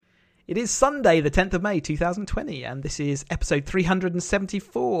It is Sunday, the 10th of May, 2020, and this is episode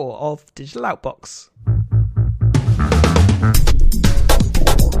 374 of Digital Outbox.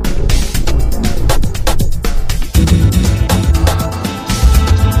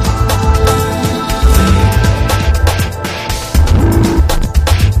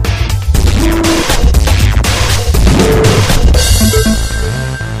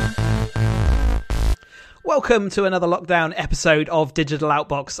 Welcome to another lockdown episode of Digital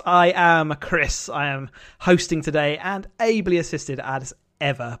Outbox. I am Chris. I am hosting today and ably assisted as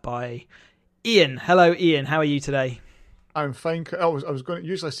ever by Ian. Hello, Ian. How are you today? I'm fine. I was going to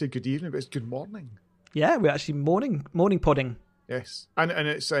usually say good evening, but it's good morning. Yeah, we're actually morning podding. Yes, and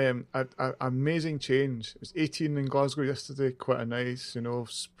it's an amazing change. It was 18 in Glasgow yesterday. Quite a nice,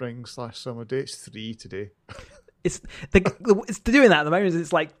 spring/summer day. It's 3 today. It's doing that at the moment.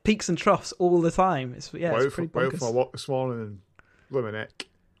 It's like peaks and troughs all the time. It's pretty bonkers. For a walk this morning and blew my neck.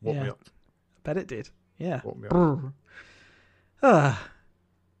 Woke me up. I bet it did. Yeah. Woke me up.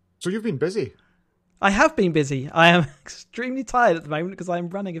 So you've been busy. I have been busy. I am extremely tired at the moment because I'm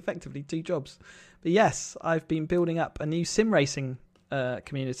running effectively 2 jobs. But yes, I've been building up a new sim racing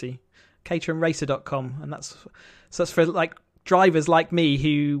community, caterandracer.com, and that's for like drivers like me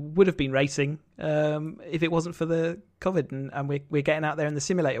who would have been racing if it wasn't for the COVID, and we're getting out there in the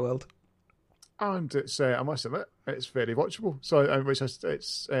simulator world. And it's I must admit, it's very watchable. So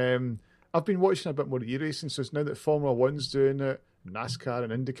I've been watching a bit more e-racing. So it's now that Formula One's doing it, NASCAR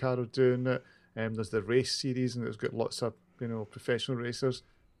and IndyCar are doing it. There's the race series, and it's got lots of professional racers.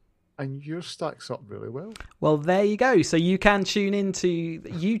 And yours stacks up really well. Well, there you go. So you can tune into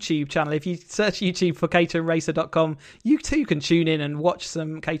the YouTube channel. If you search YouTube for caterandracer.com, you too can tune in and watch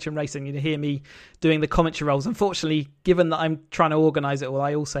some catering racing. You hear me doing the commentary roles. Unfortunately, given that I'm trying to organise it all,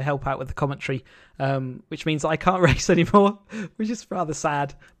 I also help out with the commentary, which means that I can't race anymore, which is rather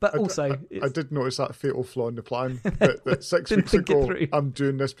sad. But I did notice that fatal flaw in the plan that 6 weeks ago, I'm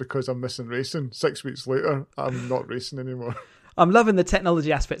doing this because I'm missing racing. 6 weeks later, I'm not racing anymore. I'm loving the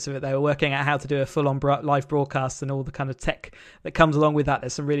technology aspects of it. They were working out how to do a full-on live broadcast and all the kind of tech that comes along with that.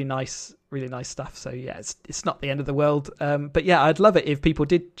 There's some really nice stuff. So yeah, it's not the end of the world. But yeah, I'd love it if people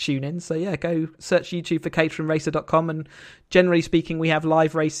did tune in. So yeah, go search YouTube for caterandracer.com, and generally speaking, we have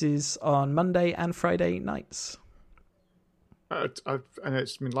live races on Monday and Friday nights. I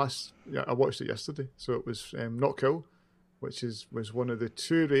watched it yesterday. So it was Not Kill, which was one of the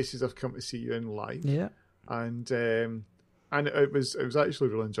 2 races I've come to see you in live. Yeah, and it was actually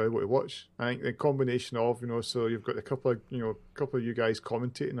really enjoyable to watch. I think the combination of so you've got a couple of you guys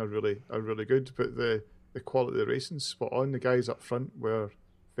commentating are really good, but the quality of the racing's spot on. The guys up front were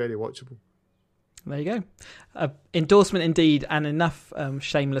very watchable. There you go. Endorsement indeed, and enough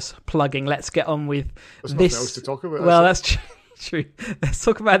shameless plugging. Let's get on with There's this. Nothing else to talk about. Well, that's true. Let's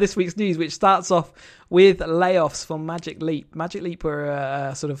talk about this week's news, which starts off with layoffs for Magic Leap. Magic Leap were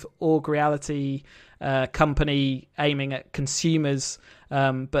a sort of augmented reality company aiming at consumers,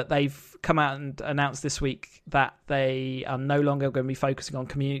 but they've come out and announced this week that they are no longer going to be focusing on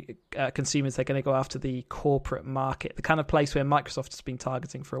consumers. They're going to go after the corporate market, the kind of place where Microsoft has been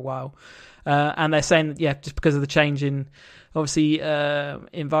targeting for a while. And they're saying, just because of the change in, obviously,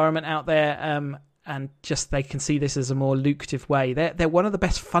 environment out there, and just they can see this as a more lucrative way. They're one of the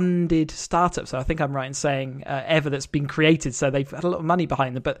best funded startups, so I think I'm right in saying, ever that's been created. So they've had a lot of money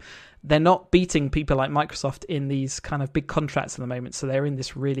behind them, but they're not beating people like Microsoft in these kind of big contracts at the moment. So they're in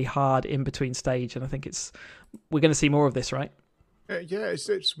this really hard in-between stage, and I think we're going to see more of this, right?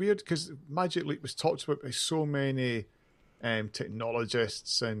 It's weird because Magic Leap was talked about by so many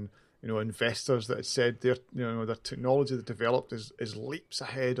technologists and investors that had said their technology that developed is leaps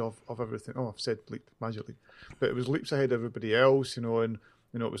ahead of everything. Oh, I've said Magic Leap, but it was leaps ahead of everybody else, and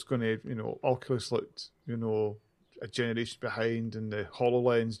it was going to, Oculus looked, a generation behind, and the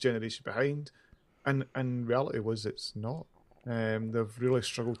HoloLens generation behind, and reality was it's not. They've really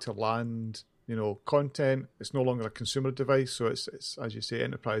struggled to land, content. It's no longer a consumer device, so it's as you say,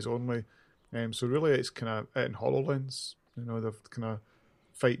 enterprise only. So really, it's kind of in HoloLens. They've kind of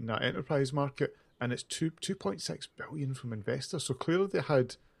fighting that enterprise market, and it's 2.6 billion from investors. So clearly they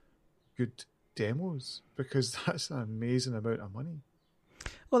had good demos, because that's an amazing amount of money.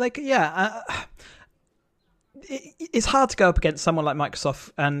 Well, it's hard to go up against someone like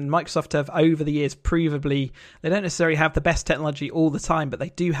Microsoft, and Microsoft have over the years provably, they don't necessarily have the best technology all the time, but they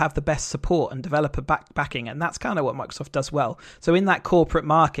do have the best support and developer backing, and that's kind of what Microsoft does well. So in that corporate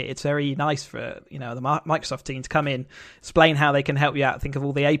market, it's very nice for the Microsoft team to come in, explain how they can help you out, think of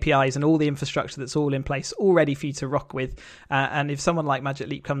all the APIs and all the infrastructure that's all in place, all ready for you to rock with. And if someone like Magic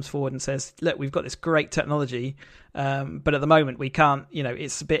Leap comes forward and says, look, we've got this great technology, but at the moment we can't,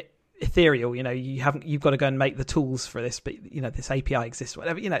 it's a bit ethereal. You've got to go and make the tools for this, but this API exists,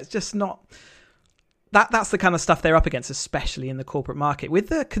 whatever. It's just not. That's the kind of stuff they're up against, especially in the corporate market. With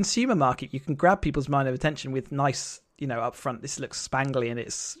the consumer market, you can grab people's mind of attention with nice, upfront, this looks spangly and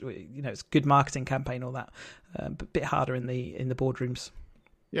it's good marketing campaign, all that. But a bit harder in the boardrooms.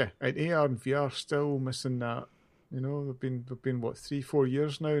 Yeah, and AR and VR still missing that. They've been 3-4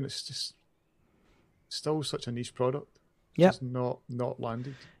 years now, and it's just still such a niche product. Yeah, just not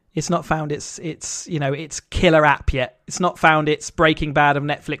landed. It's not found its killer app yet. It's not found its Breaking Bad of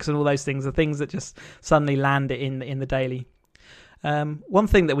Netflix and all those things. The things that just suddenly land in the daily. One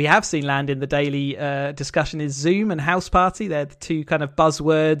thing that we have seen land in the daily discussion is Zoom and House Party. They're the two kind of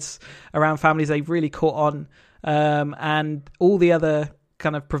buzzwords around families. They've really caught on, and all the other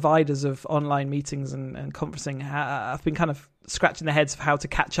kind of providers of online meetings and conferencing have been kind of scratching their heads of how to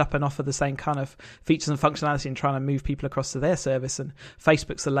catch up and offer the same kind of features and functionality and trying to move people across to their service. And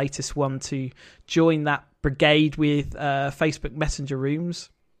Facebook's the latest one to join that brigade with Facebook Messenger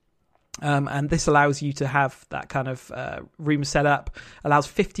Rooms. And this allows you to have that kind of room set up, allows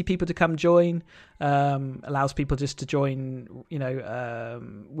 50 people to come join, allows people just to join,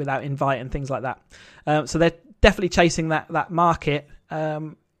 without invite and things like that. So they're definitely chasing that market.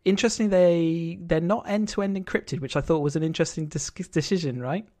 Interestingly, they're not end-to-end encrypted, which I thought was an interesting decision,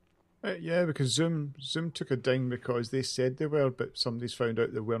 right? Yeah, because Zoom took a ding because they said they were, but somebody's found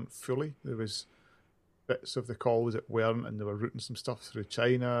out they weren't fully. There was bits of the calls that weren't, and they were routing some stuff through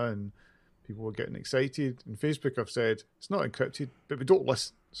China, and people were getting excited. And Facebook have said, it's not encrypted, but we don't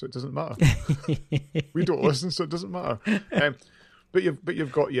listen, so it doesn't matter. We don't listen, so it doesn't matter. But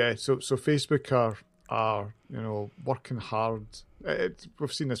you've got, so Facebook are working hard.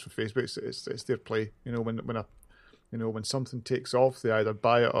 We've seen this with Facebook. It's their play. When something takes off, they either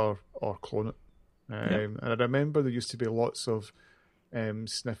buy it or clone it. And I remember there used to be lots of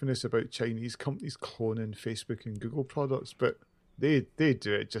sniffiness about Chinese companies cloning Facebook and Google products, but they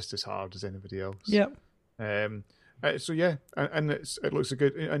do it just as hard as anybody else. Yeah. And it looks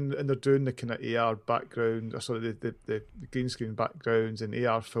good, and they're doing the kind of AR background, the green screen backgrounds and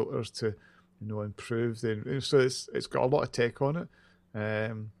AR filters to improve so it's got a lot of tech on it,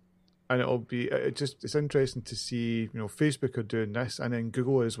 and it's interesting to see Facebook are doing this, and then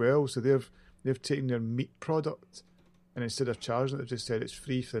Google as well. So they've taken their Meet product, and instead of charging it, they've just said it's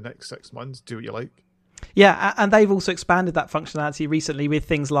free for the next 6 months. Do what you like. Yeah, and they've also expanded that functionality recently with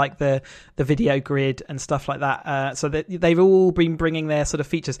things like the video grid and stuff like that. So they've all been bringing their sort of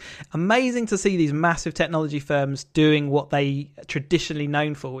features. Amazing to see these massive technology firms doing what they traditionally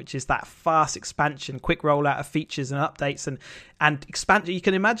known for, which is that fast expansion, quick rollout of features and updates and expansion. You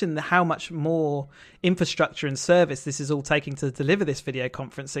can imagine how much more infrastructure and service this is all taking to deliver this video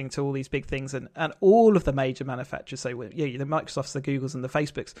conferencing to all these big things, and all of the major manufacturers. So the Microsofts, the Googles, and the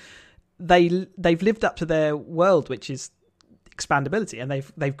Facebooks. They've lived up to their world, which is expandability, and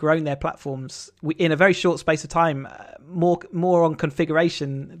they've grown their platforms in a very short space of time, more on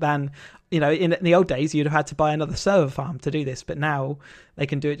configuration than in the old days you'd have had to buy another server farm to do this, but now they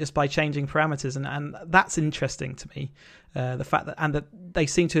can do it just by changing parameters, and that's interesting to me. The fact that they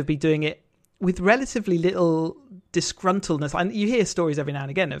seem to be doing it with relatively little disgruntledness. And you hear stories every now and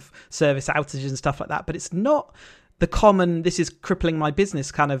again of service outages and stuff like that, but it's not the common, this is crippling my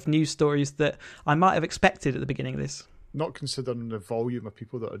business kind of news stories that I might have expected at the beginning of this. Not considering the volume of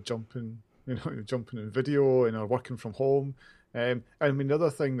people that are jumping in video and are working from home. The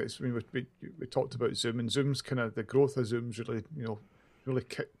other thing we talked about Zoom, and Zoom's kind of the growth of Zoom's really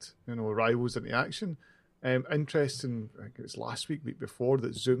kicked rivals into action. Interesting, I think it's week before,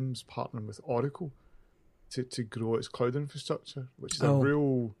 that Zoom's partnering with Oracle to grow its cloud infrastructure, which is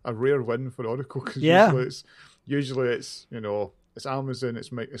a rare win for Oracle, because usually it's Amazon, it's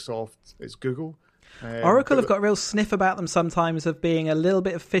Microsoft, it's Google. Oracle have got a real sniff about them sometimes of being a little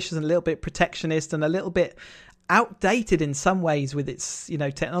bit officious and a little bit protectionist and a little bit outdated in some ways with its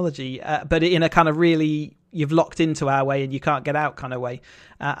technology, but in a kind of really you've locked into our way and you can't get out kind of way.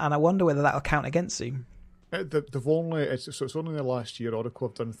 And I wonder whether that'll count against Zoom. They've only it's only the last year Oracle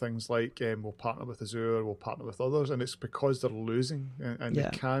have done things like we'll partner with Azure, we'll partner with others, and it's because they're losing and they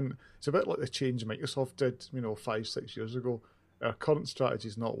can't. It's a bit like the change Microsoft did 5-6 years ago. Our current strategy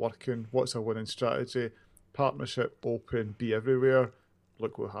is not working. What's our winning strategy? Partnership, open, be everywhere.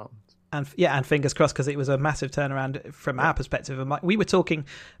 Look what happened. And fingers crossed, because it was a massive turnaround from our perspective. We were talking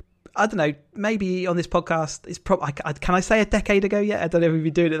I don't know, maybe on this podcast, it's probably, can I say a decade ago yet? I don't know if we've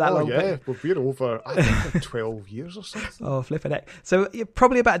been doing it that long. Yeah, we're over, I think, 12 years or something. Oh, flipping it. So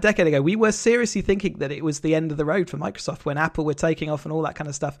probably about a decade ago, we were seriously thinking that it was the end of the road for Microsoft when Apple were taking off and all that kind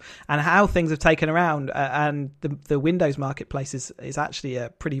of stuff, and how things have taken around, and the Windows marketplace is actually a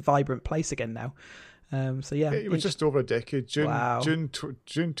pretty vibrant place again now. So yeah. It was just over a decade. June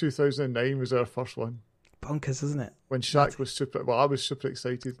 2009 was our first one. Bonkers, isn't it? When Shaq was I was super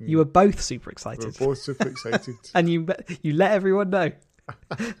excited. You were both super excited. We were both super excited. And you let everyone know.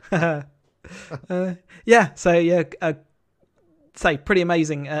 Say pretty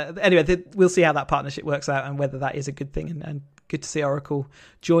amazing. Anyway, we'll see how that partnership works out and whether that is a good thing. And good to see Oracle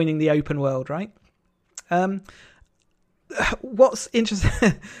joining the open world, right? What's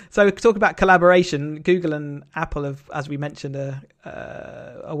interesting, so talk about collaboration. Google and Apple have, as we mentioned a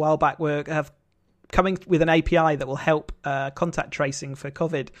while back, have coming with an API that will help contact tracing for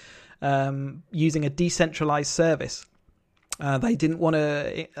COVID using a decentralized service. They didn't want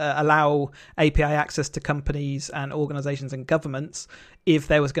to allow API access to companies and organizations and governments if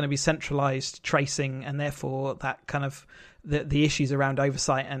there was going to be centralized tracing, and therefore that kind of the issues around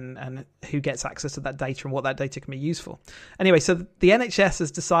oversight and who gets access to that data and what that data can be used for. Anyway, so the NHS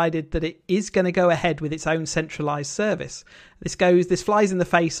has decided that it is going to go ahead with its own centralized service. This flies in the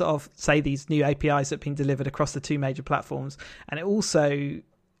face of, say, these new APIs that have been delivered across the two major platforms, and it also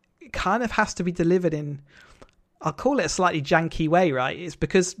kind of has to be delivered in, I'll call it a slightly janky way, right? It's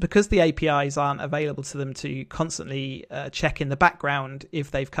because the APIs aren't available to them to constantly check in the background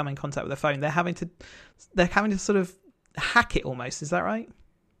if they've come in contact with a phone. They're having to sort of hack it almost. Is that right?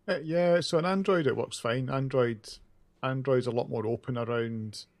 Yeah. So on Android it works fine. Android's a lot more open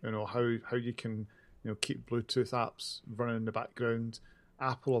around how you can keep Bluetooth apps running in the background.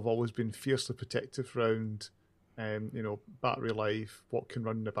 Apple have always been fiercely protective around battery life, what can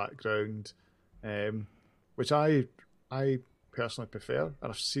run in the background. Which I personally prefer,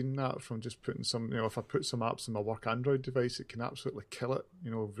 and I've seen that from just putting some, if I put some apps on my work Android device, it can absolutely kill it,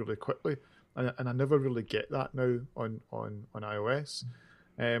 really quickly, and I never really get that now on iOS.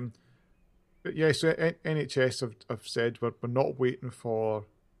 But yeah, so NHS have said we're not waiting for,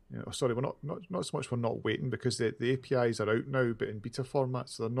 we're not so much we're not waiting, because the APIs are out now, but in beta format,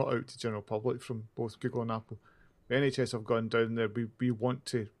 so they're not out to general public from both Google and Apple. The NHS have gone down there. We want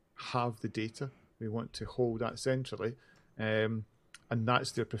to have the data. We want to hold that centrally, and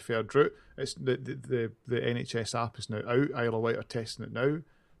that's their preferred route. It's the NHS app is now out. Isle of Wight are testing it now.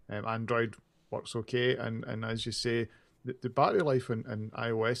 Android works okay, and as you say, the battery life in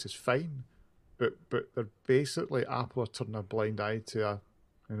iOS is fine, but they're basically, Apple are turning a blind eye to a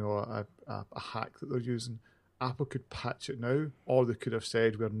hack that they're using. Apple could patch it now, or they could have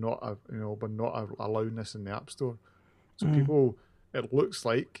said we're not allowing this in the App Store. So people, it looks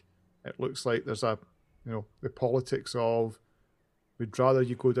like there's the politics of, we'd rather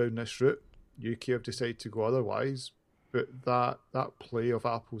you go down this route. UK have decided to go otherwise, but that play of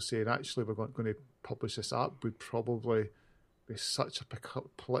Apple saying, actually we're going to publish this app, would probably be such a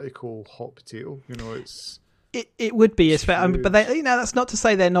political hot potato. It would be, but that's not to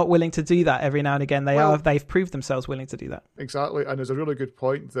say they're not willing to do that every now and again. They've proved themselves willing to do that. Exactly, and there's a really good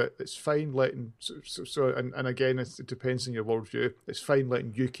point that it's fine letting. And again, it depends on your worldview. It's fine letting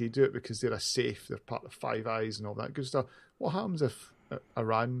UK do it because they're they're part of Five Eyes and all that good stuff. What happens if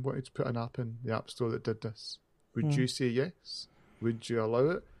Iran wanted to put an app in the App Store that did this? Would you say yes? Would you allow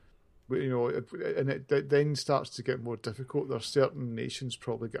it? And it then starts to get more difficult. There are certain nations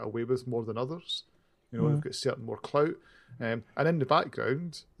probably get away with more than others. They've got certain more clout. And in the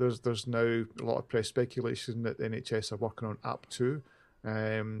background, there's now a lot of press speculation that the NHS are working on App 2,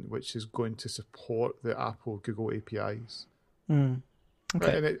 which is going to support the Apple Google APIs.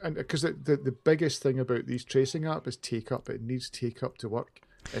 Okay. And because the biggest thing about these tracing apps is take-up. It needs take-up to work.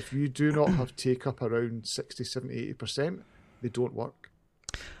 If you do not have take-up around 60, 70, 80%, they don't work.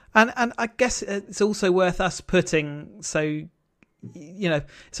 And I guess it's also worth us putting, so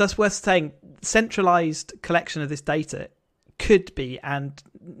it's worth saying, centralized collection of this data could be, and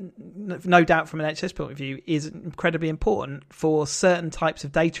no doubt from an NHS point of view, is incredibly important for certain types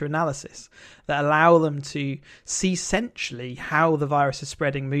of data analysis that allow them to see centrally how the virus is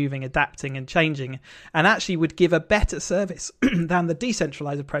spreading, moving, adapting and changing, and actually would give a better service than the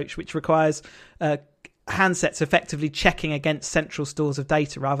decentralized approach, which requires handsets effectively checking against central stores of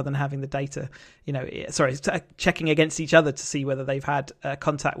data rather than having the data, checking against each other to see whether they've had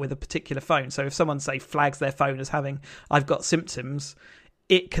contact with a particular phone. So if someone, say, flags their phone as having, I've got symptoms,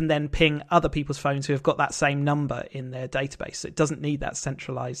 it can then ping other people's phones who have got that same number in their database. So it doesn't need that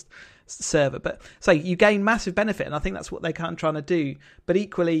centralized server. But so you gain massive benefit, and I think that's what they're kind of trying to do. But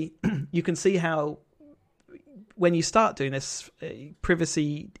equally, you can see how when you start doing this,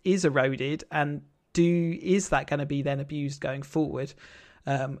 privacy is eroded, and is that going to be then abused going forward?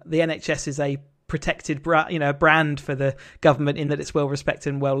 The NHS is a protected brand for the government in that it's well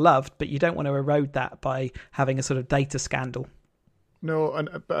respected and well loved, but you don't want to erode that by having a sort of data scandal. No, and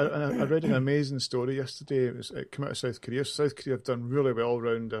I read an amazing story yesterday. It came out of South Korea. South Korea have done really well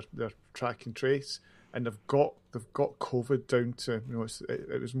around their track and trace, and they've got COVID down to,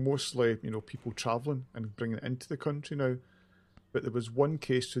 it was mostly people travelling and bringing it into the country now. But there was one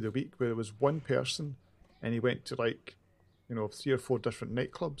case through the week where there was one person, and he went to 3 or 4 different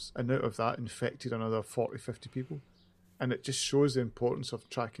nightclubs, and out of that infected another 40, 50 people. And it just shows the importance of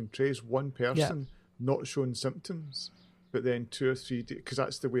track and trace. One person not showing symptoms, but then 2 or 3 days, because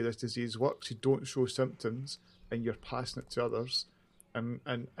that's the way this disease works. You don't show symptoms and you're passing it to others. And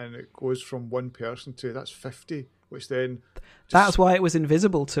it goes from one person to, that's 50, which then... That's why it was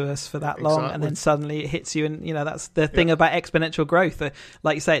invisible to us for that long, and then suddenly it hits you, and that's the thing about exponential growth.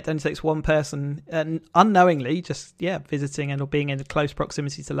 Like you say, it only takes one person unknowingly just visiting and or being in close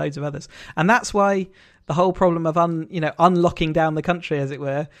proximity to loads of others, and that's why the whole problem of unlocking down the country, as it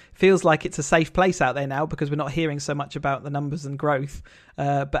were, feels like it's a safe place out there now, because we're not hearing so much about the numbers and growth,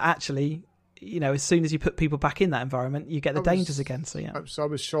 but actually, as soon as you put people back in that environment, you get the dangers again. So I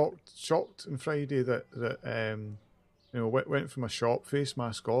was shocked on Friday that went from a shop, face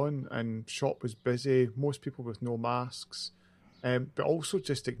mask on, and shop was busy, most people with no masks, but also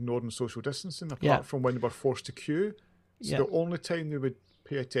just ignoring social distancing, apart from when they were forced to queue. So the only time they would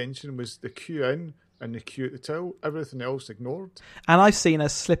pay attention was the queue in and the queue at the till. Everything else ignored. And I've seen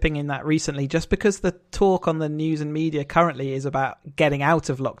us slipping in that recently, just because the talk on the news and media currently is about getting out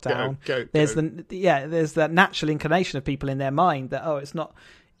of lockdown. There's that natural inclination of people in their mind that it's not,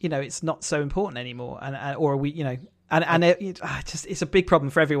 it's not so important anymore, it's a big problem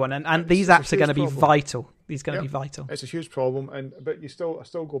for everyone, and these apps are going to be vital. These are going to be vital. It's a huge problem, but I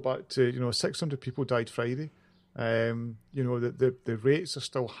still go back to 600 people died Friday. The rates are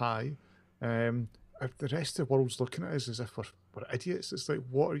still high. The rest of the world's looking at us as if we're idiots. It's like,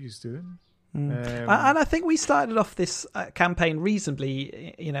 what are you doing? And I think we started off this campaign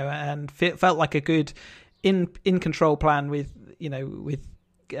reasonably, and felt like a good in control plan with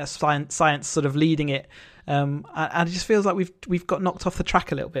science sort of leading it. And it just feels like we've got knocked off the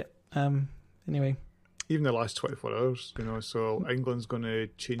track a little bit. Anyway. Even the last 24 hours, so England's going to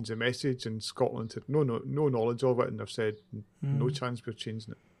change the message, and Scotland had no knowledge of it, and they've said no chance we're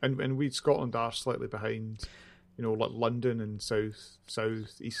changing it. And Scotland are slightly behind, like London and south,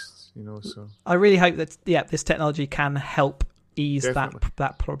 east, so. I really hope that, this technology can help ease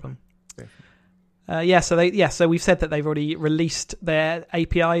that problem. Definitely. So we've said that they've already released their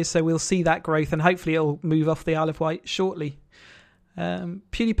APIs, so we'll see that growth, and hopefully it'll move off the Isle of Wight shortly.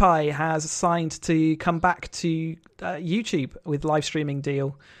 PewDiePie has signed to come back to YouTube with live streaming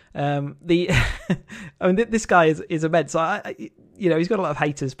deal. This guy is immense. He's got a lot of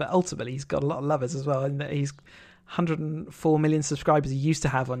haters, but ultimately he's got a lot of lovers as well. And he's 104 million subscribers he used to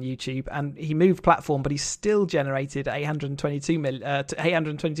have on YouTube, and he moved platform, but he still generated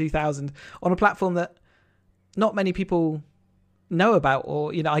 822,000 on a platform that not many people know about,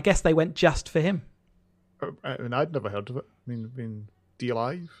 or I guess they went just for him. And I'd never heard of it. I mean,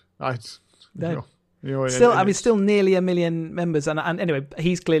 DLive. Still nearly 1 million members, and anyway,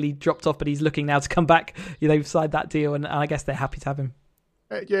 he's clearly dropped off, but he's looking now to come back. They've signed that deal, and I guess they're happy to have him.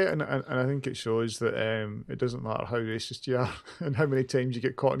 And I think it shows that it doesn't matter how racist you are and how many times you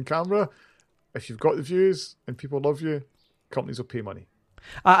get caught on camera. If you've got the views and people love you, companies will pay money.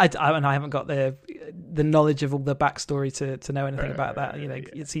 I haven't got the knowledge of all the backstory to know anything about that.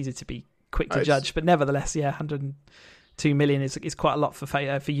 It's easy to be quick to judge, but nevertheless, 102 million is quite a lot for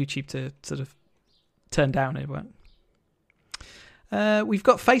YouTube to sort of turn down. We've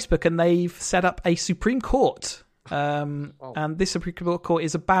got Facebook, and they've set up a Supreme Court, and this Supreme Court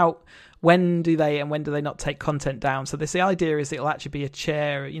is about when do they not take content down. So the idea is it'll actually be a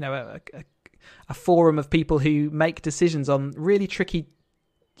chair, a forum of people who make decisions on really tricky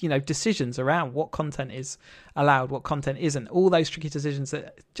decisions around what content is allowed, what content isn't. All those tricky decisions that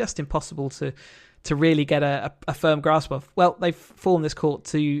are just impossible to really get a firm grasp of. Well, they've formed this court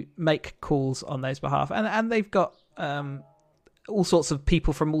to make calls on those behalf, and they've got all sorts of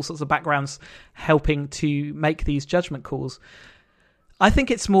people from all sorts of backgrounds helping to make these judgment calls. I think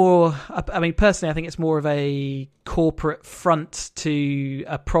it's more, personally, I think it's more of a corporate front to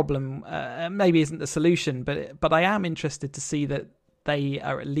a problem. Maybe isn't the solution, but I am interested to see that they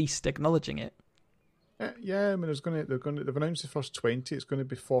are at least acknowledging it. Yeah, I mean, they've announced the first 20. It's going to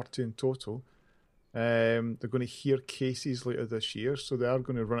be 40 in total. They're going to hear cases later this year, so they are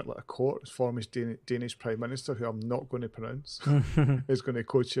going to run it like a court. As former Danish Prime Minister, who I'm not going to pronounce, is going to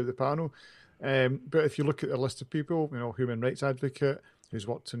co-chair the panel. But if you look at the list of people, human rights advocate who's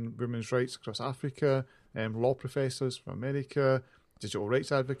worked in women's rights across Africa, law professors from America, digital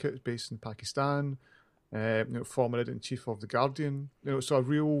rights advocates based in Pakistan, former editor-in-chief of The Guardian. So a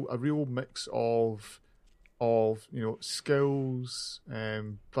real mix of skills,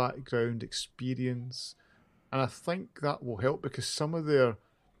 background, experience, and I think that will help because some of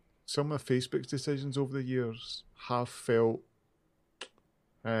Facebook's decisions over the years have felt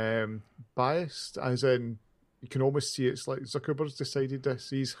biased, as in you can almost see it's like Zuckerberg's decided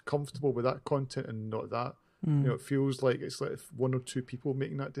this. He's comfortable with that content and not that. It feels like it's like one or two people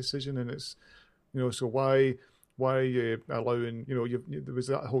making that decision, and it's so why are you allowing there was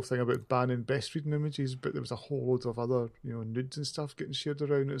that whole thing about banning breastfeeding images, but there was a whole load of other nudes and stuff getting shared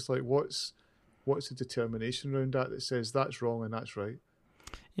around. It's like what's the determination around that says that's wrong and that's right?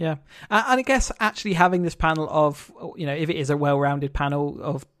 Yeah, and I guess actually having this panel of if it is a well-rounded panel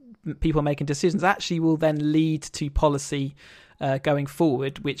of people making decisions, actually will then lead to policy going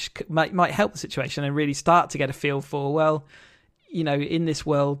forward, which might help the situation and really start to get a feel for in this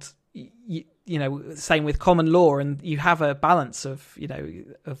world. Same with common law, and you have a balance of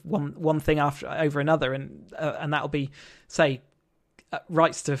of one thing over another, and that'll be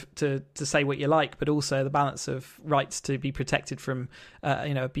rights to say what you like, but also the balance of rights to be protected from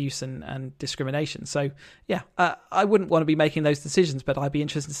abuse and discrimination. So I wouldn't want to be making those decisions, but I'd be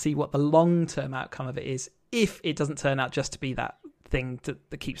interested to see what the long-term outcome of it is if it doesn't turn out just to be that thing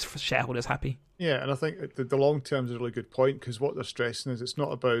that keeps shareholders happy. Yeah, and I think the long term is a really good point, because what they're stressing is it's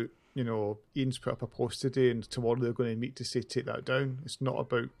not about Ian's put up a post today and tomorrow they're going to meet to say take that down. It's not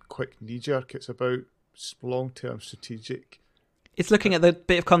about quick knee jerk. It's about long term strategic. It's looking at the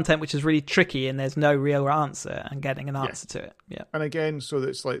bit of content which is really tricky and there's no real answer and getting an answer to it. Yeah. And again, so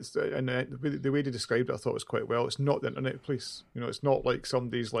it's like, and the way they described it, I thought was quite well. It's not the internet police. It's not like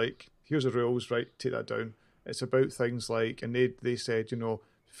somebody's like, here's the rules, right? Take that down. It's about things like, and they said,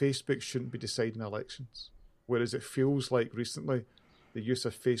 Facebook shouldn't be deciding elections. Whereas it feels like recently the use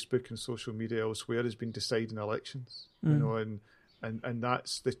of Facebook and social media elsewhere has been deciding elections. And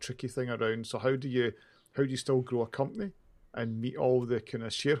that's the tricky thing around. So how do you still grow a company and meet all the kind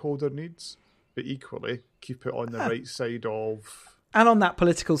of shareholder needs, but equally keep it on the right side of... And on that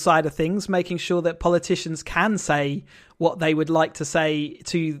political side of things, making sure that politicians can say what they would like to say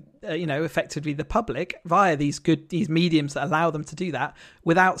to, effectively the public via these mediums that allow them to do that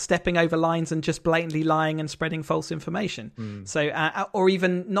without stepping over lines and just blatantly lying and spreading false information. So, or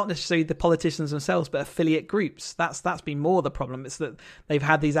even not necessarily the politicians themselves, but affiliate groups. That's been more the problem. It's that they've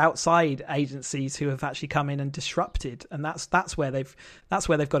had these outside agencies who have actually come in and disrupted, and that's where they've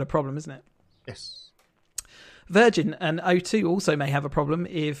got a problem, isn't it? Yes. Virgin and O2 also may have a problem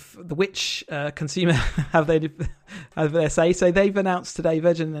if the Which consumer have their say. So they've announced today,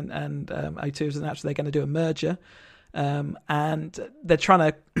 Virgin and O2 has announced they're going to do a merger, and they're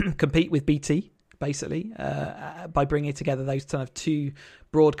trying to compete with BT basically by bringing together those kind of two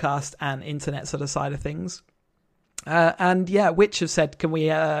broadcast and internet sort of side of things. Which have said, can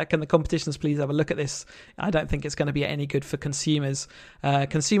the competitions please have a look at this? I don't think it's going to be any good for consumers.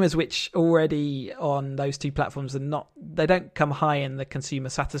 Consumers which already on those two platforms they don't come high in the consumer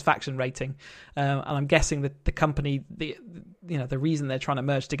satisfaction rating. And I'm guessing that the company, the reason they're trying to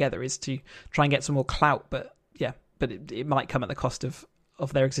merge together is to try and get some more clout. But it might come at the cost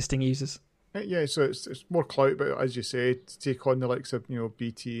of their existing users. Yeah, so it's more clout, but as you say, to take on the likes of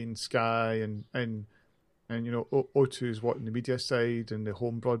BT and Sky and O2 is what on the media side and the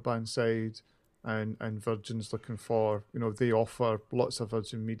home broadband side, and Virgin's looking for, they offer lots of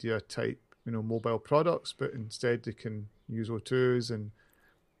Virgin Media type, mobile products, but instead they can use O2's and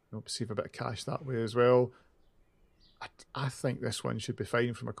save a bit of cash that way as well. I think this one should be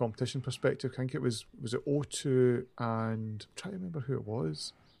fine from a competition perspective. I think it was it O2 and I'm trying to remember who it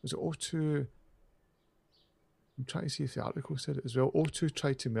was. Was it O2? I'm trying to see if the article said it as well. O2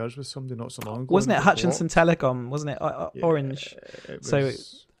 tried to merge with somebody not so long ago. Wasn't it Hutchinson Telecom? Wasn't it Orange? Was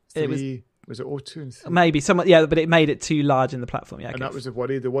it O2 and 3? Maybe someone, but it made it too large in the platform. Yeah, and that was the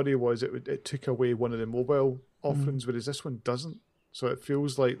worry. The worry was it took away one of the mobile offerings, whereas this one doesn't. So it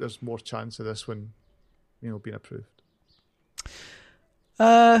feels like there's more chance of this one, being approved.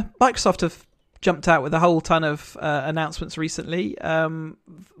 Microsoft have jumped out with a whole ton of announcements recently.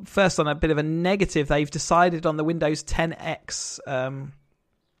 First, on a bit of a negative, they've decided on the Windows 10X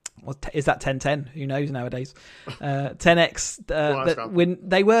is that 1010? Who knows nowadays? 10X. When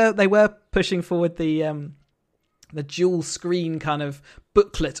they were pushing forward the dual screen kind of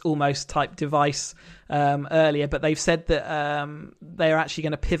booklet almost type device earlier, but they've said that they're actually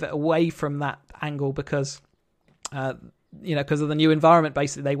going to pivot away from that angle because because of the new environment.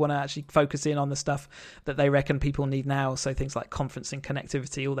 Basically, they want to actually focus in on the stuff that they reckon people need now. So things like conferencing,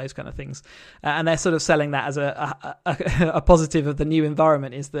 connectivity, all those kind of things. And they're sort of selling that as a positive of the new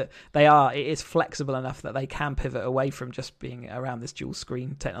environment, is that it is flexible enough that they can pivot away from just being around this dual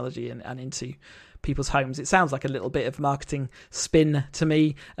screen technology and into people's homes. It sounds like a little bit of marketing spin to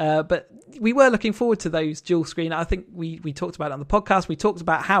me, but we were looking forward to those dual screen. I think we talked about it on the podcast. We talked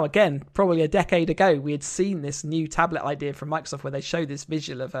about how, again, probably a decade ago, we had seen this new tablet idea from Microsoft where they showed this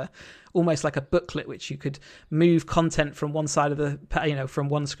visual of almost like a booklet, which you could move content from one side of from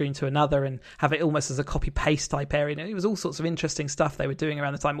one screen to another and have it almost as a copy paste type area. And it was all sorts of interesting stuff they were doing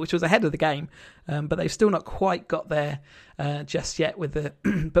around the time, which was ahead of the game, but they've still not quite got there just yet with the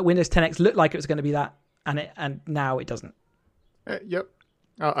but Windows 10X looked like it was going to be that, and now it doesn't. Yep.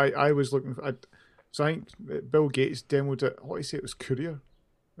 I was looking for, so I think Bill Gates demoed it. What did he say? It was Courier.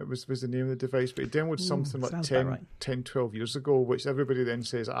 It was the name of the device, but he demoed something like 10, 12 years ago, which everybody then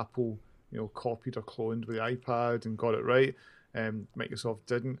says Apple, copied or cloned with the iPad and got it right. Microsoft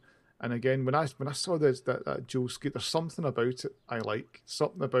didn't. And again, when I saw that dual screen, there's something about it I like.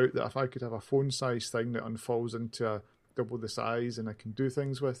 Something about that if I could have a phone-size thing that unfolds into double the size and I can do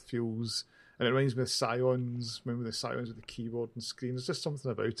things with, feels. And it reminds me of Scions. Remember the Scions with the keyboard and screen? There's just something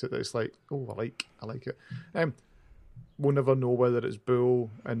about it that's like, oh, I like it. We'll never know whether it's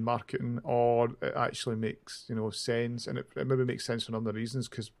bull in marketing or it actually makes sense, and it maybe makes sense for a number of reasons,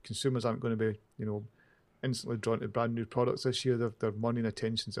 because consumers aren't going to be instantly drawn to brand new products this year. Their money and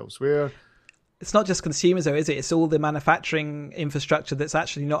attention's elsewhere. It's not just consumers though, is it? It's all the manufacturing infrastructure that's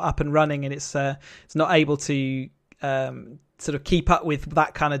actually not up and running, and it's not able to sort of keep up with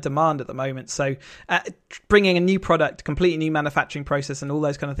that kind of demand at the moment. So bringing a new product, completely new manufacturing process and all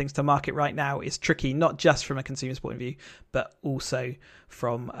those kind of things to market right now is tricky, not just from a consumer's point of view, but also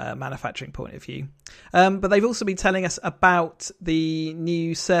from a manufacturing point of view. But they've also been telling us about the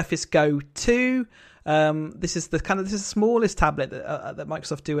new Surface Go 2. This is the smallest tablet that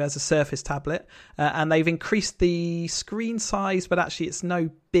Microsoft do as a Surface tablet, and they've increased the screen size, but actually it's no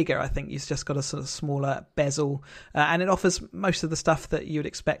bigger. I think it's just got a sort of smaller bezel, and it offers most of the stuff that you would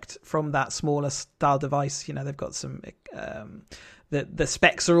expect from that smaller style device. They've got some the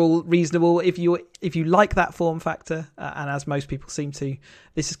specs are all reasonable if you like that form factor, and as most people seem to,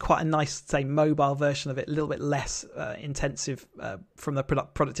 this is quite a nice, say, mobile version of it, a little bit less intensive from the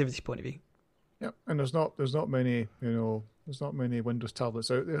productivity point of view. Yeah, and there's not many Windows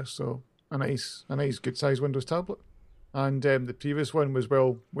tablets out there, so a nice good sized Windows tablet. And the previous one was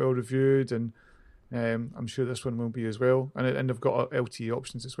well reviewed, and I'm sure this one will be as well. And they've got LTE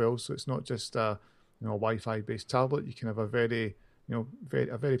options as well, so it's not just a Wi-Fi based tablet. You can have a very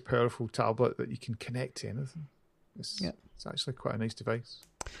powerful tablet that you can connect to anything. It's actually quite a nice device.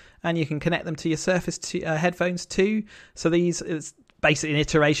 And you can connect them to your Surface headphones too. So it's basically an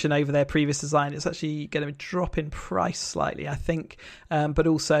iteration over their previous design. It's actually going to drop in price slightly, I think, but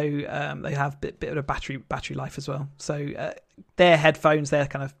also they have a bit of battery life as well. So their headphones, they're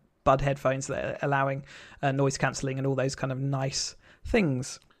kind of bud headphones that are allowing noise cancelling and all those kind of nice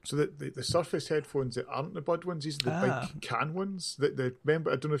things. So the Surface headphones that aren't the bud ones, these are the big can ones.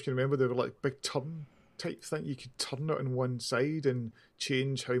 Remember, I don't know if you remember, they were like big turn type thing. You could turn it on one side and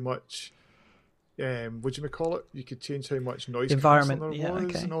change how much. What do you call it? You could change how much noise environment there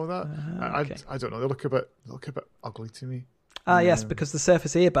was and all that. I don't know. They look a bit ugly to me. Yes, because the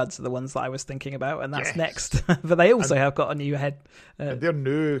Surface earbuds are the ones that I was thinking about, and that's next. But they also have got a new head. And they're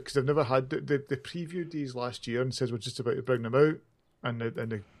new because they've never had. They previewed these last year and says we're just about to bring them out, and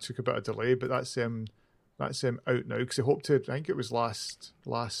they took a bit of delay. But that's out now because they hoped to. I think it was last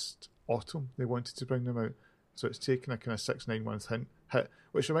autumn they wanted to bring them out. So it's taken a kind of 6-9 month hit,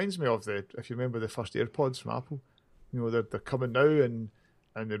 which reminds me of if you remember the first AirPods from Apple. They're coming now, and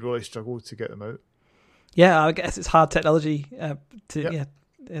they really struggled to get them out. Yeah, I guess it's hard technology yeah,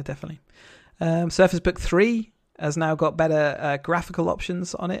 definitely. Surface Book 3 has now got better graphical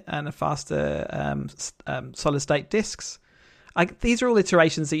options on it and a faster solid state discs. These are all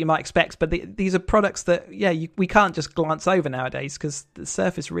iterations that you might expect, but these are products that we can't just glance over nowadays because the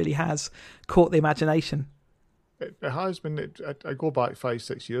Surface really has caught the imagination. It has been. I go back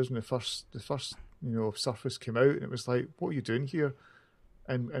 5-6 years when the first Surface came out, and it was like, what are you doing here?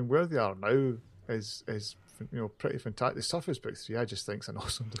 And where they are now is pretty fantastic. The Surface Book 3, I just think, is an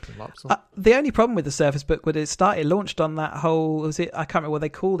awesome looking laptop. The only problem with the Surface Book was it launched on that whole, I can't remember what they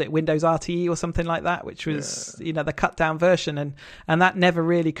called it, Windows RTE or something like that, which was the cut down version, and that never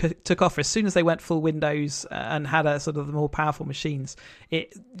really took off. As soon as they went full Windows and had a sort of the more powerful machines,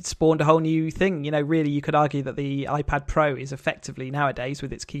 it spawned a whole new thing. Really, you could argue that the iPad Pro is effectively nowadays,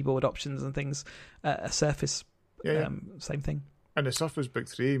 with its keyboard options and things, a Surface. Same thing. And the Surface Book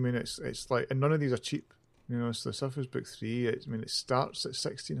 3, I mean, it's like, and none of these are cheap. So the Surface Book 3, it starts at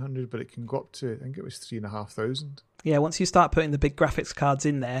 $1,600, but it can go up to, I think it was $3,500. Yeah, once you start putting the big graphics cards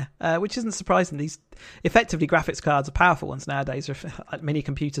in there, which isn't surprising. These effectively graphics cards are powerful ones nowadays. Are like mini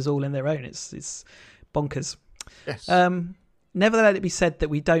computers all in their own. It's bonkers. Yes. Never let it be said that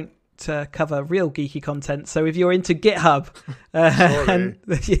we don't cover real geeky content. So if you're into GitHub,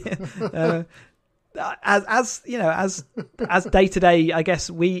 as day to day, I guess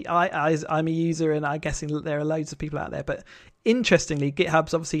I'm a user, and I'm guessing there are loads of people out there. But interestingly,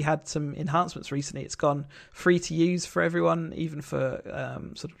 GitHub's obviously had some enhancements recently. It's gone free to use for everyone, even for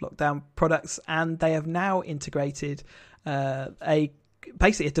sort of lockdown products, and they have now integrated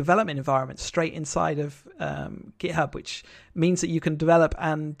basically a development environment straight inside of GitHub, which means that you can develop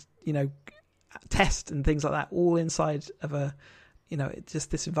and test and things like that all inside of just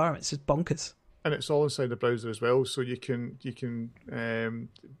this environment. It's just bonkers. And it's all inside the browser as well, so you can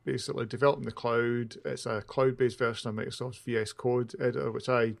basically develop in the cloud. It's a cloud-based version of Microsoft's VS Code editor, which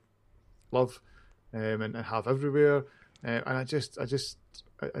I love and have everywhere. And I just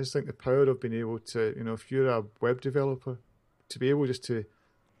think the power of being able to, if you're a web developer, to be able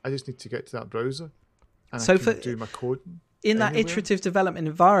I just need to get to that browser, and I can do my coding. In that iterative development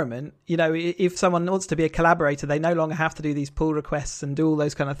environment, if someone wants to be a collaborator, they no longer have to do these pull requests and do all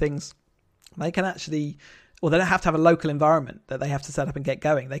those kind of things. They can actually, or they don't have to have a local environment that they have to set up and get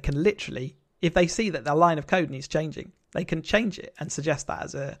going. They can literally, if they see that their line of code needs changing, they can change it and suggest that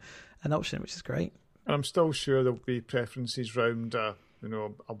as an option, which is great. And I'm still sure there'll be preferences around, I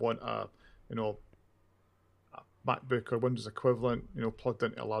want a MacBook or Windows equivalent, plugged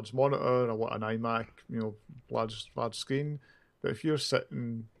into a large monitor. I want an iMac, large screen. But if you're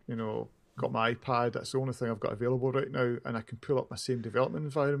sitting, got my iPad, that's the only thing I've got available right now, and I can pull up my same development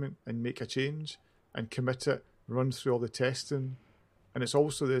environment and make a change and commit it, run through all the testing. And it's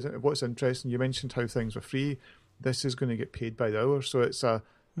also, what's interesting, you mentioned how things were free. This is going to get paid by the hour, so it's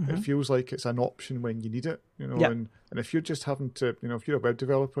it feels like it's an option when you need it, and if you're just having to, if you're a web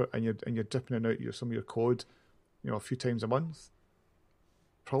developer and you're dipping in and out some of your code, a few times a month,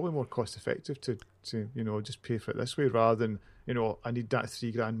 probably more cost effective to just pay for it this way rather than, I need that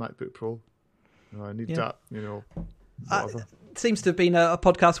 $3,000 MacBook Pro. I need that, whatever. It seems to have been a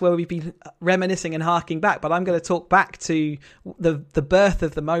podcast where we've been reminiscing and harking back, but I'm going to talk back to the birth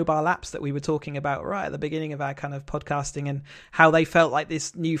of the mobile apps that we were talking about right at the beginning of our kind of podcasting, and how they felt like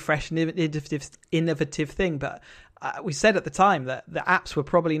this new, fresh, innovative thing. But we said at the time that the apps were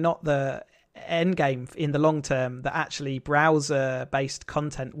probably not the end game in the long term, that actually browser-based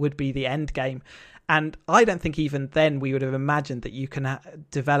content would be the end game. And I don't think even then we would have imagined that you can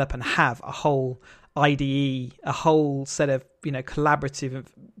develop and have a whole IDE, a whole set of collaborative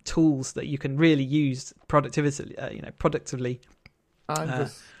tools that you can really use productively.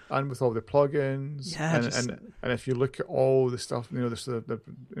 And with all the plugins, and if you look at all the stuff,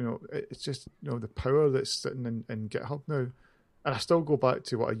 it's just the power that's sitting in GitHub now. And I still go back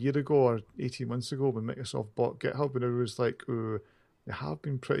to a year ago or 18 months ago when Microsoft bought GitHub, and it was like, they have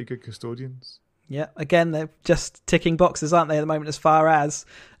been pretty good custodians. Yeah, again, they're just ticking boxes, aren't they, at the moment, as far as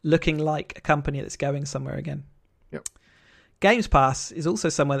looking like a company that's going somewhere again. Yep. Games Pass is also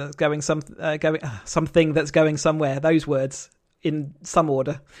somewhere that's going something that's going somewhere. Those words in some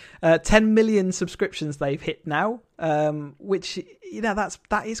order. 10 million subscriptions they've hit now, which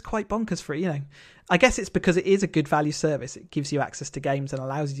that is quite bonkers for I guess it's because it is a good value service. It gives you access to games and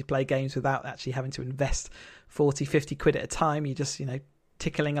allows you to play games without actually having to invest 40, 50 quid at a time. You just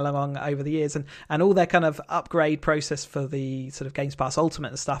tickling along over the years, and all their kind of upgrade process for the sort of Games Pass Ultimate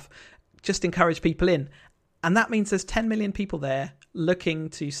and stuff just encourage people in. And that means there's 10 million people there looking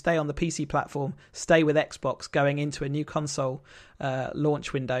to stay on the PC platform, stay with Xbox going into a new console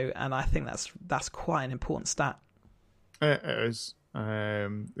launch window. And I think that's quite an important stat. It is.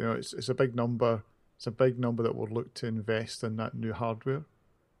 It's a big number. It's a big number that will look to invest in that new hardware.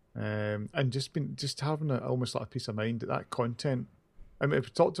 And just having almost like a peace of mind that content. I mean, we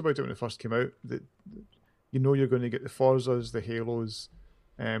talked about it when it first came out, that you're going to get the Forzas, the Halos,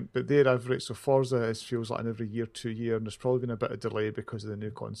 but they're average. So Forza feels like an every year, 2 year, and there's probably been a bit of delay because of the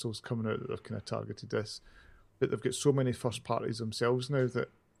new consoles coming out that they've kind of targeted this. But they've got so many first parties themselves now that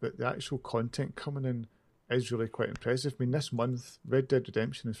the actual content coming in is really quite impressive. I mean, this month, Red Dead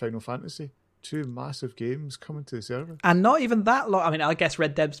Redemption and Final Fantasy, 2 massive games coming to the server. And not even that long. I mean, I guess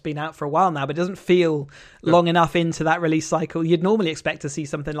Red Dead's been out for a while now, but it doesn't feel long enough into that release cycle. You'd normally expect to see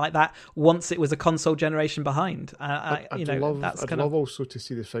something like that once it was a console generation behind. I'd love also to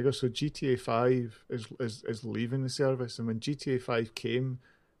see the figure. So GTA 5 is leaving the service, and when GTA 5 came,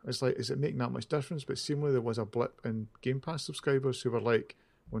 it's like, is it making that much difference? But seemingly there was a blip in Game Pass subscribers who were like,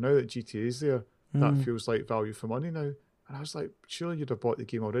 well, now that GTA is there, that feels like value for money now. And I was like, surely you'd have bought the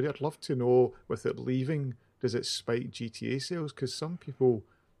game already. I'd love to know, with it leaving, does it spike GTA sales? Because some people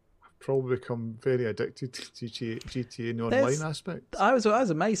have probably become very addicted to GTA in the online aspect. I was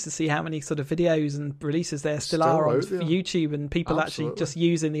amazed to see how many sort of videos and releases there still are on YouTube, and people actually just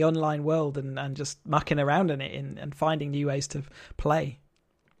using the online world and just mucking around in it and finding new ways to play.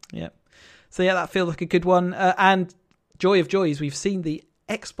 Yeah. So yeah, that feels like a good one. And joy of joys, we've seen the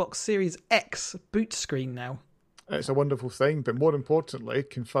Xbox Series X boot screen now. It's a wonderful thing, but more importantly,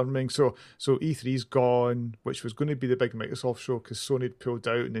 confirming. So E3's gone, which was going to be the big Microsoft show because Sony had pulled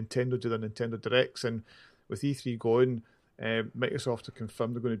out and Nintendo did their Nintendo Directs. And with E3 gone, Microsoft have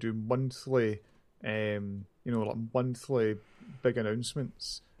confirmed they're going to do monthly, monthly big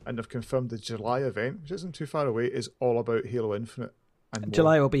announcements. And they've confirmed the July event, which isn't too far away, is all about Halo Infinite. And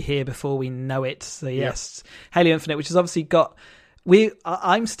July will be here before we know it. So yes, Halo Infinite, which has obviously got.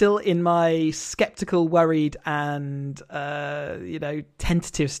 I'm still in my skeptical, worried, and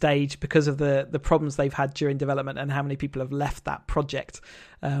tentative stage because of the problems they've had during development and how many people have left that project.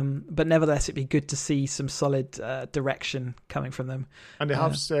 But nevertheless, it'd be good to see some solid direction coming from them. And they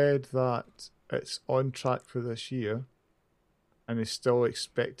have said that it's on track for this year, and they still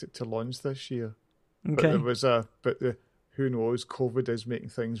expect it to launch this year. Okay. But who knows? COVID is making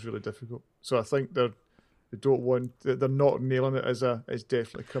things really difficult. So I think they're not nailing it as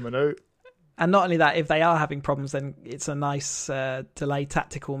definitely coming out. And not only that, if they are having problems, then it's a nice delay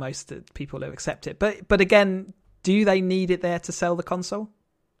tactic almost that people will accept it. But again, do they need it there to sell the console?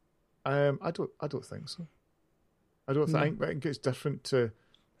 I don't think so. I think it's different to.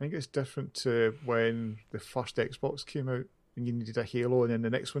 I think it's different to when the first Xbox came out and you needed a Halo, and then the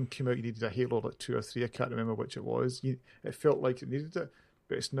next one came out, you needed a Halo like 2 or 3. I can't remember which it was. It felt like it needed it.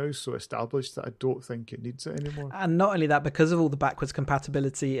 But it's now so established that I don't think it needs it anymore. And not only that, because of all the backwards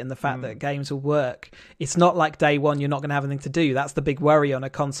compatibility and the fact that games will work, it's not like day one you're not going to have anything to do. That's the big worry on a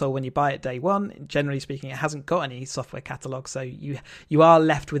console when you buy it day one. Generally speaking, it hasn't got any software catalogue, so you are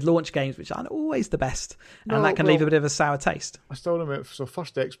left with launch games, which aren't always the best, and that can leave a bit of a sour taste. I still remember, so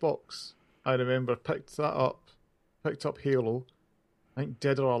first Xbox, I remember picked up Halo. I think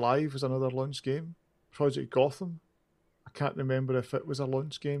Dead or Alive was another launch game. Project Gotham. I can't remember if it was a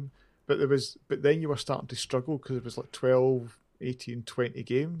launch game, but then you were starting to struggle because it was like 12, 18, 20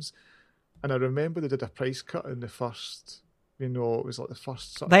 games. And I remember they did a price cut in the first, it was like the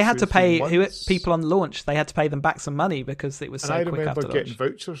first. They had to pay people on launch. They had to pay them back some money because it was so quick after launch. I remember getting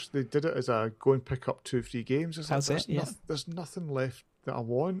vouchers. They did it as a go and pick up 2 free games. There's nothing left that I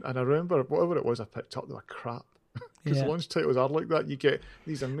want. And I remember whatever it was I picked up, they were crap. Because launch titles are like that. You get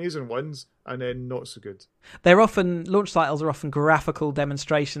these amazing ones and then not so good. Launch titles are often graphical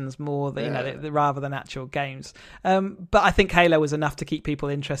demonstrations more than rather than actual games. But I think Halo was enough to keep people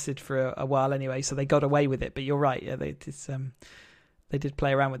interested for a while anyway, so they got away with it. But you're right, they did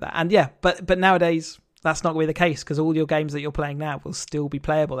play around with that. And but nowadays that's not going to be the case because all your games that you're playing now will still be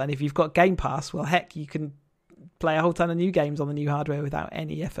playable. And if you've got Game Pass, well, heck, you can play a whole ton of new games on the new hardware without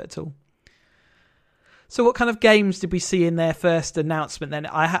any effort at all. So what kind of games did we see in their first announcement then?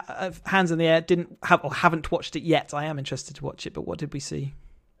 I have hands in the air, haven't watched it yet. I am interested to watch it, but what did we see?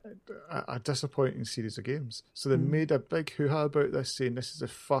 A disappointing series of games. So they made a big hoo-ha about this, saying this is the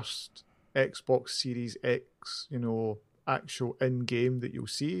first Xbox Series X, actual in-game that you'll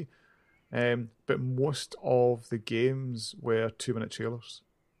see. But most of the games were 2-minute trailers.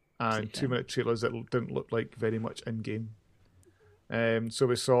 And 2-minute trailers that didn't look like very much in-game. So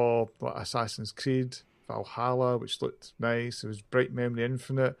we saw Assassin's Creed, Valhalla, which looked nice. It was Bright Memory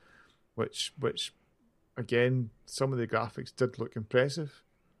Infinite, which again, some of the graphics did look impressive,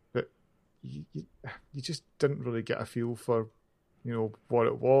 but you just didn't really get a feel for what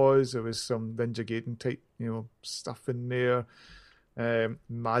it was. There was some Ninja Gaiden type stuff in there.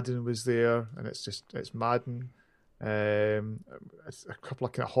 Madden was there, and it's Madden. It's a couple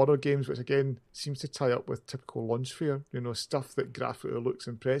of kind of horror games, which again seems to tie up with typical launch fare. Stuff that graphically looks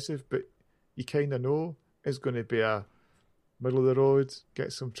impressive, but you kind of know is going to be a middle of the road,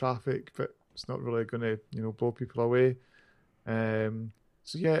 get some traffic, but it's not really going to blow people away.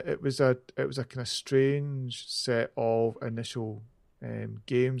 So yeah, it was a kind of strange set of initial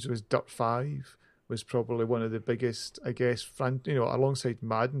games. There was Dirt 5, was probably one of the biggest, I guess, alongside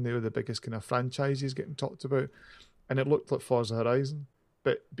Madden, they were the biggest kind of franchises getting talked about. And it looked like Forza Horizon,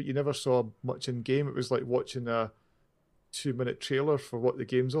 but you never saw much in game. It was like watching a 2-minute trailer for what the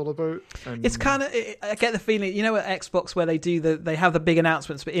game's all about. And it's kind of, I get the feeling, at Xbox where they have the big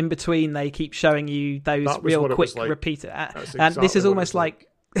announcements, but in between they keep showing you those real quick repeater. And this is almost like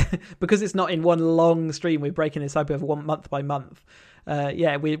because it's not in one long stream, we're breaking this up over one month by month.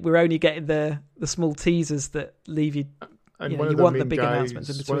 We're only getting the small teasers that leave you. And you want the big announcements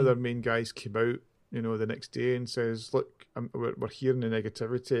in between. One of their main guys came out, the next day and says, "Look, we're hearing the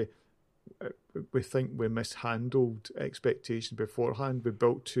negativity. We think we mishandled expectation beforehand. We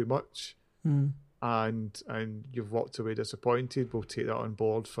built too much, and you've walked away disappointed. We'll take that on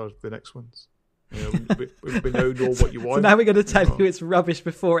board for the next ones." We now know what you want. So now we're going to tell you it's rubbish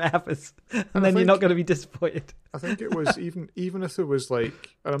before it happens, and then you're not going to be disappointed. I think it was even if there was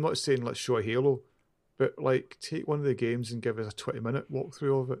like, and I'm not saying let's show a Halo, but like take one of the games and give us a 20-minute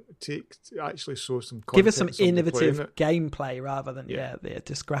walkthrough of it. Actually show some content. Give us some innovative gameplay rather than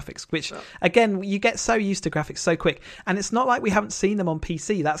just graphics. Which again, you get so used to graphics so quick, and it's not like we haven't seen them on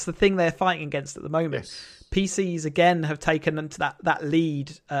PC. That's the thing they're fighting against at the moment. Yes. PCs again have taken into that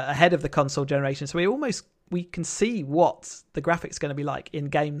lead ahead of the console generation, so we can see what the graphics are going to be like in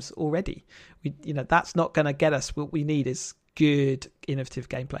games already. That's not going to get us. What we need is good, innovative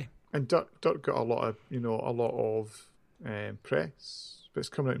gameplay. And Dirt got a lot of press, but it's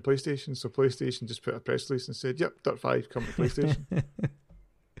coming out in PlayStation. So PlayStation just put a press release and said, "Yep, Dirt 5 coming to PlayStation."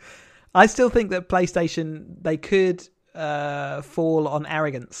 I still think that PlayStation, they could fall on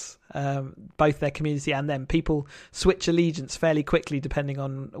arrogance, both their community and them. People switch allegiance fairly quickly depending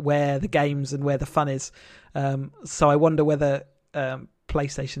on where the games and where the fun is. So I wonder whether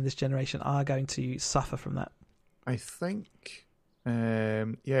PlayStation this generation are going to suffer from that. I think,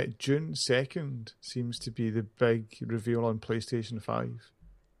 June 2nd seems to be the big reveal on PlayStation 5.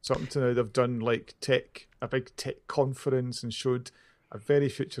 Something now they've done like a big tech conference and showed a very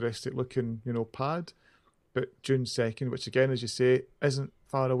futuristic looking, pad. But June 2nd, which again, as you say, isn't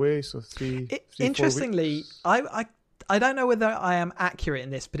far away. So interestingly, 4 weeks. I don't know whether I am accurate in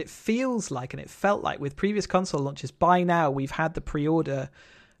this, but it feels like, and it felt like with previous console launches, by now we've had the pre-order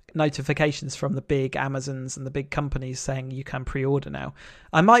notifications from the big Amazons and the big companies saying you can pre-order now.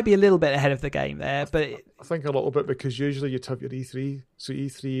 I might be a little bit ahead of the game there, but I think a little bit because usually you'd have your E3. So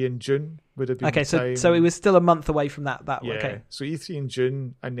E3 in June would have been okay. So it was still a month away from that. Okay. So E3 in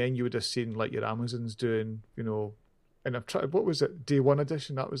June, and then you would have seen like your Amazons doing, and I've tried. What was it? Day 1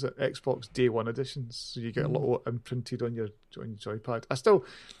 edition. That was it. Xbox Day 1 editions. So you get a little imprinted on your joypad.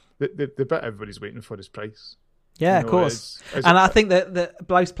 The bit everybody's waiting for is price. Yeah, of course. And I think that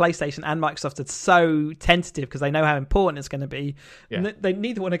both PlayStation and Microsoft are so tentative because they know how important it's going to be. Yeah. They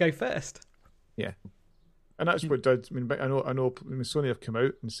neither want to go first. Yeah. And that's what did. I know Sony have come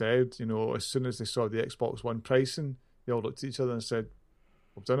out and said, as soon as they saw the Xbox One pricing, they all looked at each other and said,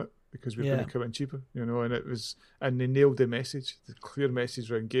 "We've done it because we're going to come in cheaper." And they nailed the message, the clear message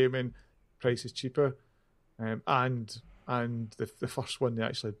around gaming, price is cheaper, and the first one, they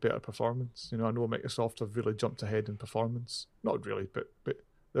actually had better performance. I know Microsoft have really jumped ahead in performance. Not really, but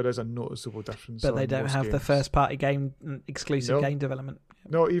there is a noticeable difference. But they don't have games. The first-party game exclusive game development.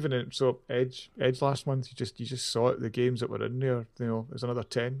 No, even Edge last month, you just saw it. The games that were in there, there's another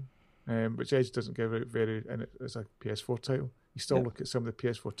 10, which Edge doesn't give out and it's a PS4 title. You still look at some of the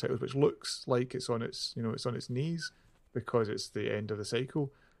PS4 titles, which looks like it's on its knees because it's the end of the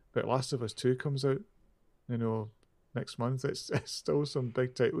cycle. But Last of Us 2 comes out, next month. It's still some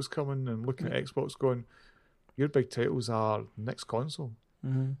big titles coming, and looking at Xbox going, your big titles are next console.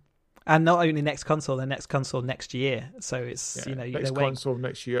 Mm-hmm. And not only next console, the next console next year. So it's, next console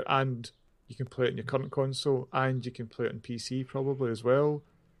next year, and you can play it in your current console, and you can play it on PC probably as well.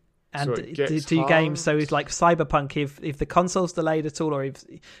 And so do games, so it's like Cyberpunk, if the console's delayed at all, or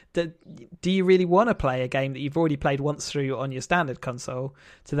do you really want to play a game that you've already played once through on your standard console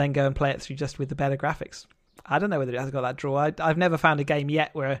to then go and play it through just with the better graphics? I don't know whether it has got that draw. I've never found a game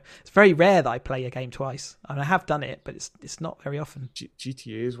yet where it's very rare that I play a game twice. And I have done it, but it's not very often.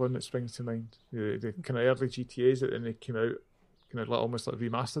 GTA is one that springs to mind. The kind of early GTAs that then they came out, kind of almost like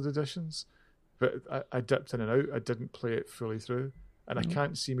remastered editions. But I dipped in and out. I didn't play it fully through, and I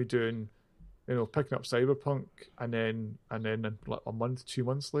can't see me doing, picking up Cyberpunk and then like a month, 2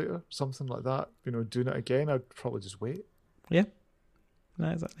 months later, something like that. Doing it again. I'd probably just wait. Yeah,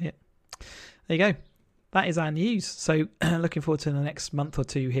 that's exactly it. There you go. That is our news. So looking forward to the next month or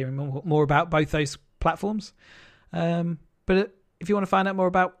two hearing more about both those platforms. But if you want to find out more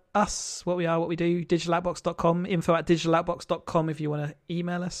about us, what we are, what we do, digitaloutbox.com, info@digitaloutbox.com if you want to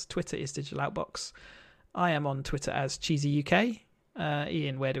email us. Twitter is digitaloutbox. I am on Twitter as CheesyUK.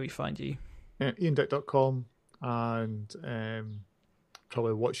 Ian, where do we find you? IanDick.com, and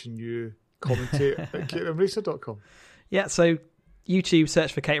probably watching you commentate at CateRacer.com. Yeah, so YouTube,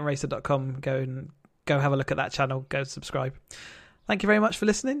 search for CateRacer.com. Go have a look at that channel. Go subscribe. Thank you very much for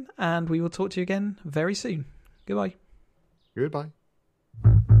listening, and we will talk to you again very soon. Goodbye. Goodbye.